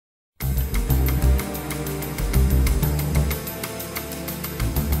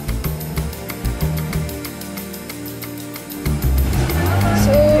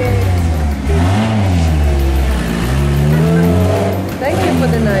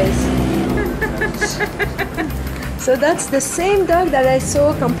eyes. So that's the same dog that I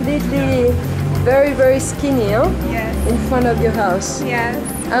saw completely very, very skinny, huh? Yes. In front of your house. Yes.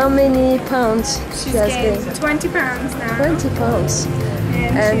 How many pounds She's she has gained gained? 20 pounds now. 20 pounds.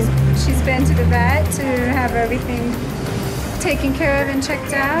 And she's been to the vet to have everything taken care of and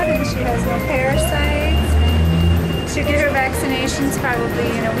checked out, and she has no parasites. She'll get her vaccinations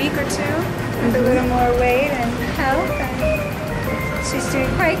probably in a week or two with a little more weight and health. And she's doing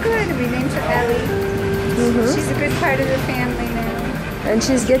quite good. We named her Ellie. She's a good part of the family now. And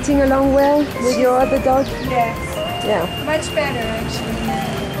she's getting along well with your other dog? Yes. Yeah. Much better actually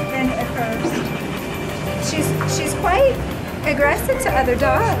than at first. She's quite aggressive to other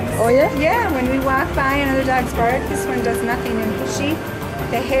dogs. Oh yeah? Yeah, when we walk by and other dogs bark, this one does nothing. And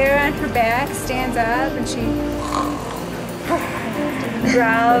the hair on her back stands up and she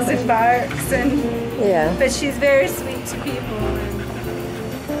growls and barks but she's very sweet to people.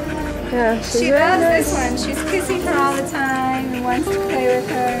 Yeah, She loves this one. She's kissing her all the time and wants to play with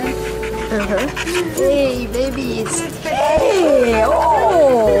her. Hey, babies. Hey,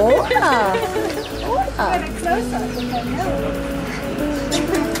 oh, hola. Got a close up with her nose.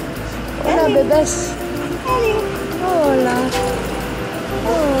 Hola, bebés. Hola.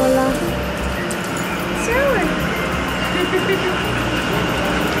 Hola. Sure.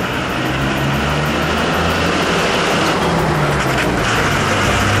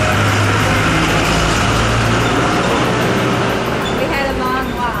 We had a long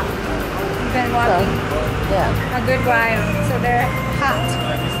walk. We've been walking a good while, so they're hot.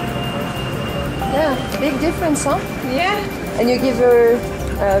 Yeah, big difference, huh? Yeah. And you give her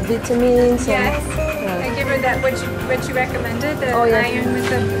vitamins? Yes. I give her that what you recommended, the iron with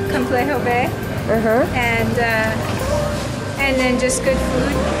the complejo B. And then just good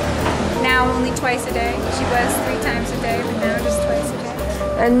food. Now only twice a day. She was 3 times a day, but now just twice a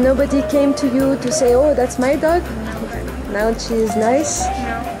day. And nobody came to you to say, oh, that's my dog? Nobody. Now she's nice?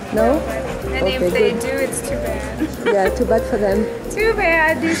 No. No? And if they do, it's too bad. Yeah, too bad for them. Too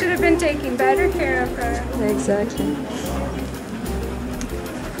bad. You should have been taking better care of her. Exactly.